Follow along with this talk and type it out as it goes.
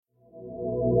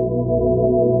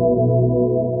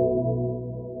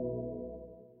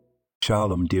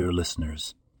Shalom, dear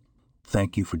listeners.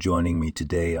 Thank you for joining me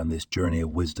today on this journey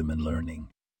of wisdom and learning.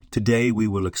 Today we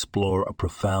will explore a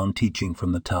profound teaching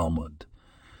from the Talmud,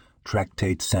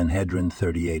 Tractate Sanhedrin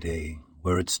 38a,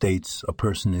 where it states a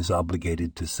person is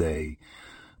obligated to say,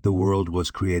 "The world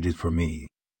was created for me."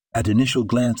 At initial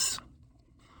glance,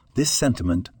 this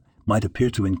sentiment might appear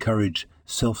to encourage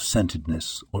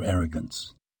self-centeredness or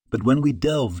arrogance. But when we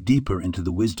delve deeper into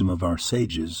the wisdom of our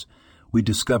sages, we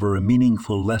discover a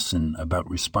meaningful lesson about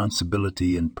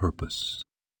responsibility and purpose.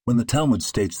 When the Talmud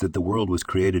states that the world was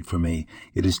created for me,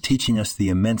 it is teaching us the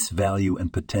immense value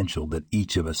and potential that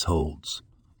each of us holds.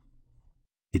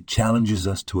 It challenges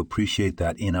us to appreciate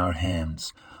that in our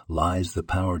hands lies the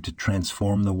power to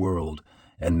transform the world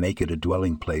and make it a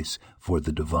dwelling place for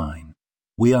the divine.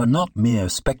 We are not mere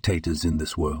spectators in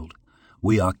this world.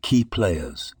 We are key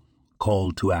players,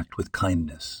 called to act with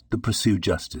kindness, to pursue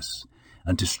justice,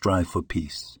 and to strive for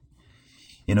peace.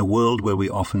 In a world where we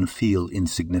often feel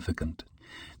insignificant,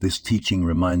 this teaching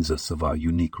reminds us of our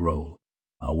unique role.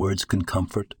 Our words can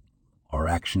comfort, our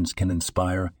actions can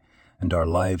inspire, and our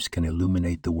lives can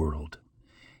illuminate the world.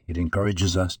 It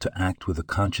encourages us to act with a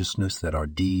consciousness that our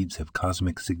deeds have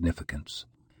cosmic significance.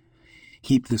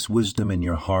 Keep this wisdom in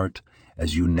your heart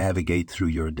as you navigate through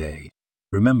your day.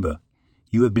 Remember,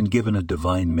 you have been given a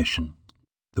divine mission.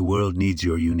 The world needs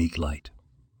your unique light.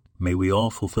 May we all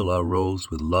fulfill our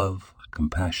roles with love,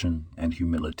 compassion, and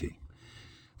humility.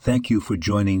 Thank you for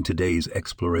joining today's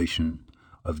exploration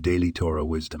of Daily Torah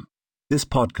Wisdom. This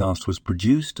podcast was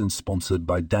produced and sponsored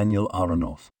by Daniel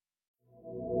Aronoff